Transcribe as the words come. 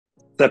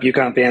What's up,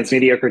 UConn fans?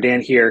 Mediocre Dan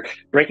here,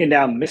 breaking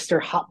down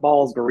Mr. Hot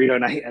Balls Burrito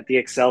Night at the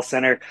Excel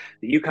Center.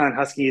 The UConn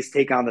Huskies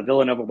take on the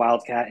Villanova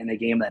Wildcat in a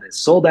game that is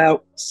sold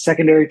out.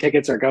 Secondary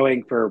tickets are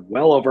going for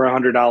well over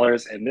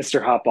 $100, and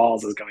Mr. Hot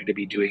Balls is going to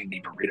be doing the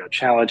Burrito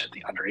Challenge at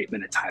the under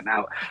 8-minute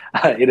timeout.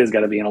 It is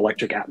going to be an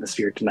electric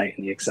atmosphere tonight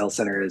in the Excel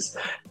Center as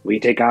we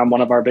take on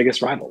one of our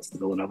biggest rivals, the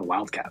Villanova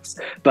Wildcats.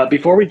 But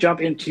before we jump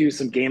into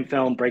some game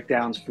film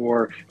breakdowns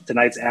for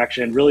tonight's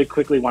action, really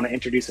quickly want to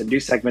introduce a new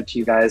segment to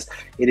you guys.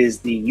 It is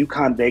the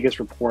UConn Vegas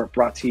Report,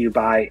 brought to you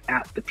by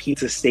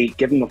 @ThePizzaState.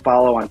 Give him a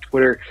follow on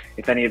Twitter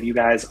if any of you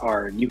guys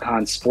are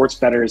UConn sports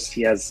bettors.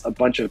 He has a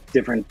bunch of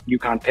different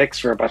UConn picks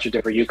for a bunch of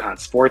different UConn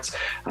sports.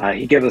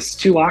 He gave us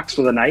two locks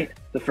for the night.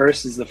 The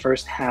first is the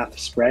first half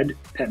spread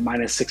at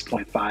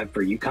 -6.5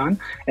 for UConn.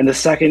 And the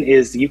second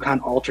is the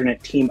UConn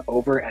alternate team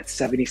over at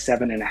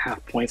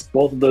 77.5 points.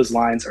 Both of those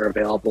lines are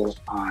available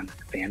on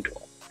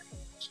FanDuel.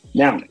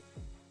 Now,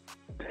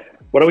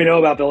 what do we know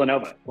about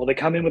Villanova? Well, they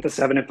come in with a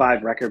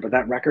 7-5 record, but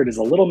that record is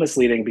a little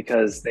misleading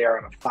because they are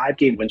on a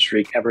 5-game win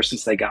streak ever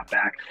since they got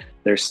back.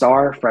 Their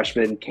star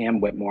freshman, Cam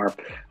Whitmore,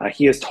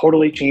 he has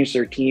totally changed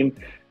their team,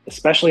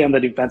 especially on the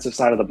defensive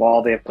side of the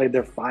ball. They have played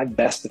their 5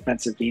 best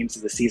defensive games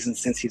of the season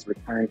since he's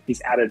returned.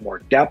 He's added more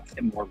depth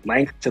and more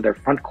length to their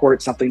front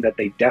court, something that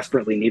they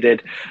desperately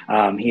needed.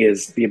 He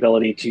has the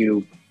ability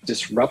to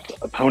disrupt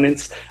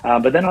opponents.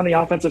 But then on the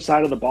offensive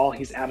side of the ball,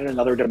 he's added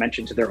another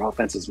dimension to their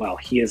offense as well.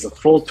 He has a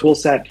full tool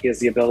set. He has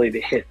the ability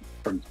to hit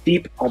from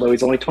deep, although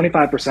he's only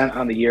 25%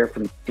 on the year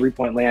from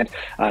three-point land.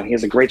 He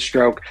has a great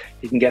stroke.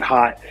 He can get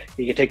hot.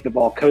 He can take the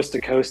ball coast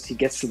to coast. He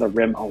gets to the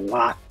rim a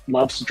lot,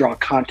 loves to draw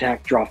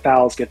contact, draw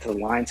fouls, get to the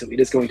line. So it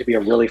is going to be a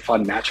really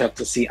fun matchup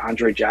to see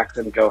Andre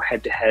Jackson go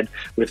head-to-head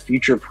with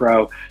future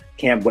pro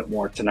Cam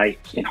Whitmore tonight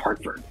in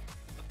Hartford.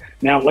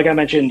 Now, like I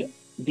mentioned,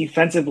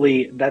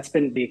 defensively, that's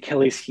been the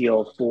Achilles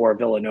heel for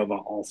Villanova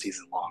all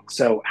season long.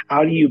 So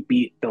how do you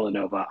beat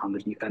Villanova on the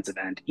defensive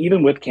end,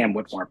 even with Cam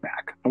Whitmore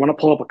back? I want to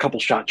pull up a couple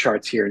shot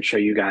charts here and show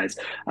you guys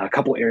a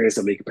couple areas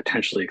that we could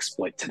potentially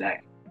exploit today.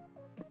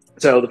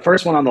 So the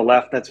first one on the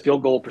left, that's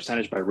field goal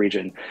percentage by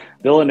region.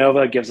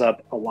 Villanova gives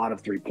up a lot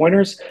of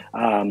three-pointers,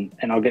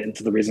 and I'll get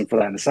into the reason for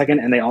that in a second.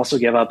 And they also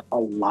give up a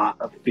lot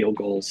of field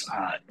goals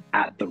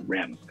at the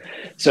rim.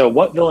 So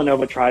what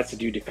Villanova tries to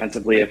do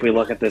defensively, if we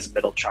look at this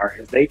middle chart,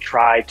 is they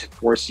try to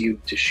force you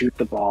to shoot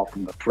the ball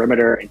from the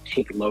perimeter and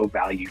take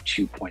low-value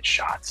two-point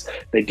shots.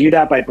 They do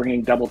that by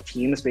bringing double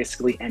teams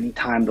basically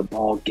anytime the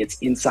ball gets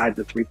inside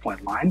the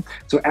three-point line.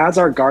 So as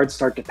our guards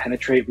start to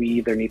penetrate, we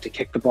either need to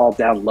kick the ball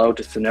down low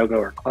to Sonogo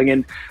or Klingon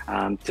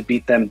to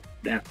beat them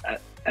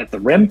at the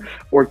rim,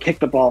 or kick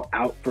the ball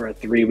out for a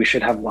three. We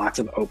should have lots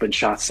of open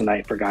shots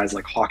tonight for guys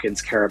like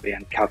Hawkins,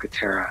 Caravan,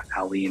 Calcaterra,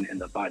 Aline, and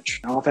the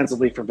bunch. Now,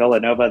 offensively for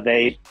Villanova,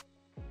 they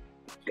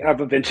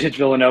have a vintage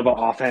Villanova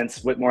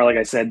offense. Whitmore, like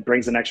I said,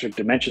 brings an extra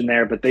dimension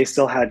there, but they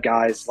still had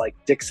guys like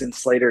Dixon,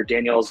 Slater,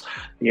 Daniels.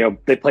 You know,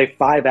 they play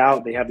 5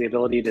 out. They have the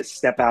ability to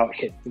step out,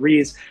 hit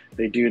threes.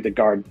 They do the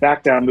guard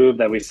back down move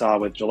that we saw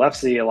with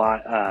Gillespie a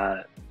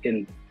lot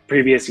in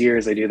previous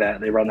years. They do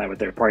that. They run that with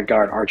their point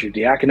guard, Archie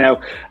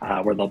Diacono,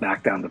 where they'll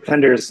back down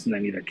defenders and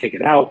then either kick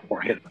it out or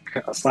hit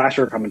a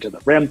slasher coming to the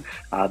rim.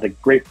 The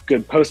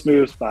good post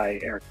moves by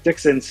Eric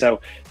Dixon.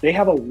 So they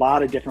have a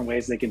lot of different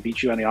ways they can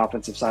beat you on the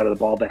offensive side of the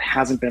ball. That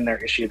hasn't been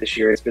their issue this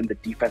year. It's been the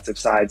defensive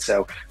side.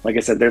 So like I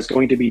said, there's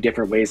going to be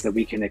different ways that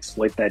we can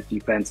exploit that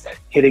defense,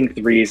 hitting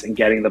threes and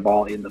getting the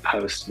ball in the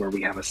post where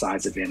we have a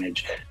size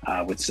advantage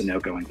with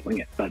Sonogo and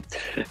Klingit. But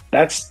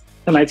that's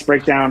tonight's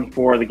breakdown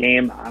for the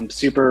game. I'm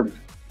super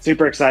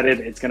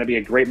excited. It's going to be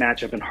a great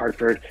matchup in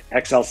Hartford.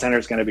 XL Center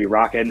is going to be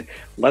rocking.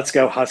 Let's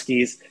go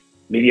Huskies.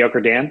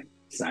 Mediocre Dan,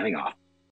 signing off.